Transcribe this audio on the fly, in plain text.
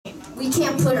we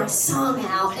can't put our song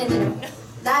out, and then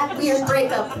that weird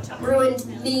breakup ruined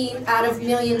me out of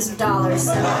millions of dollars.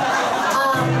 So,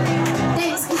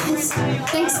 thanks guys.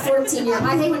 Thanks 14-year-old.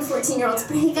 I hate when 14-year-olds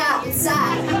break up. It's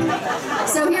sad.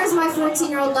 So here's my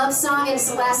 14-year-old love song, and it's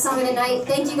the last song of the night.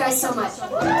 Thank you guys so much.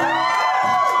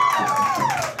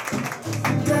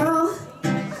 Girl,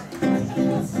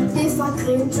 if I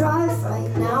could drive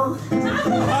right now,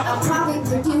 I'd probably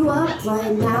pick you up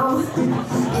right now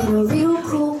in a real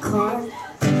cool car.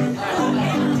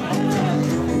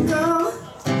 Girl,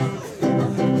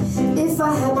 if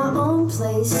I had my own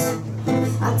place,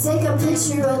 I'd take a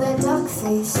picture of that duck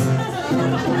face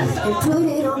and put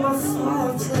it on my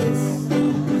fireplace.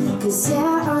 'Cause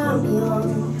yeah, I'm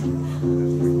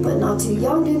young, but not too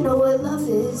young to know what love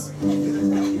is.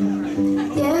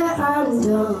 Yeah, I'm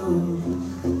dumb,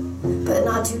 but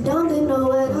not too dumb to know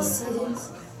what else is.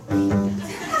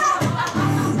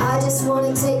 I just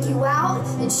wanna take you out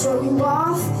and show you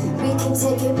off. We can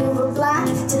take an Uber Black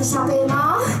to the shopping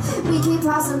mall. We can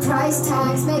pop some price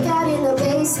tags, make out in the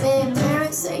basement.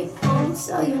 Parents ain't home,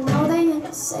 so you know they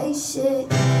ain't say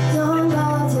shit. Young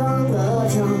love,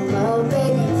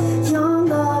 baby. Young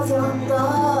love,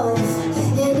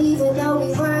 and even though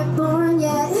we weren't born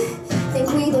yet, think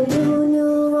we the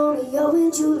new Romeo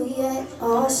and Juliet.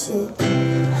 Oh shit.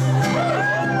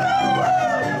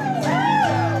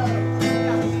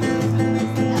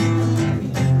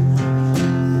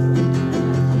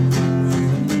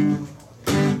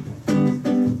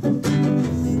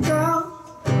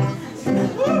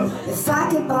 If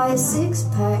I could buy a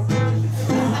six-pack,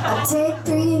 I'd take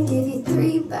 3 and give you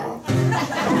 3 back.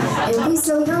 And we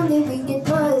so young that we get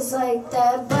buzz like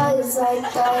that,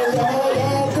 yeah,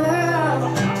 yeah, girl.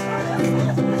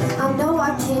 I know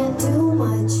I can't do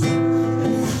much,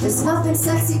 there's nothing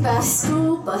sexy about a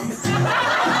school bus.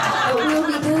 But we'll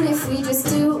be good if we just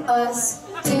do us,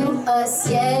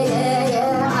 yeah, yeah,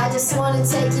 yeah. I just wanna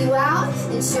take you out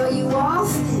and show you off.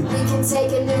 We can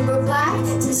take an Uber Black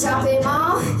to the shopping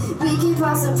mall. We can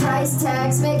pop some price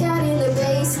tags, make out in the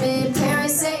basement.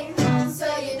 Parents ain't home, so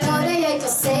you know they ain't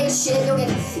gonna say shit. You'll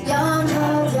get young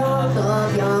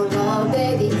love,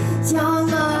 baby. Young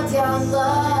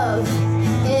love.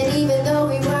 And even though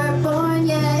we weren't born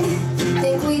yet,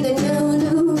 think we the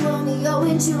new Romeo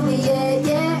and Juliet.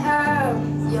 Yeah, I'm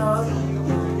young,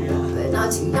 but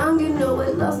not too young to know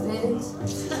what love is.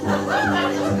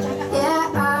 Yeah,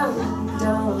 I'm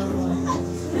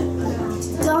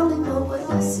dumb to know what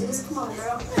this is. Come on,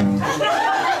 girl.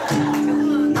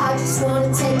 I just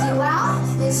wanna take you out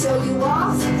and show you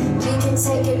off. We can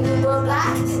take an Uber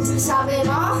Black to shop it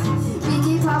off. We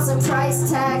can pop some price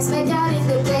tags, make out in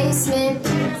the basement.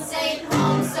 Parents ain't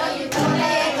home, so you know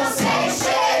they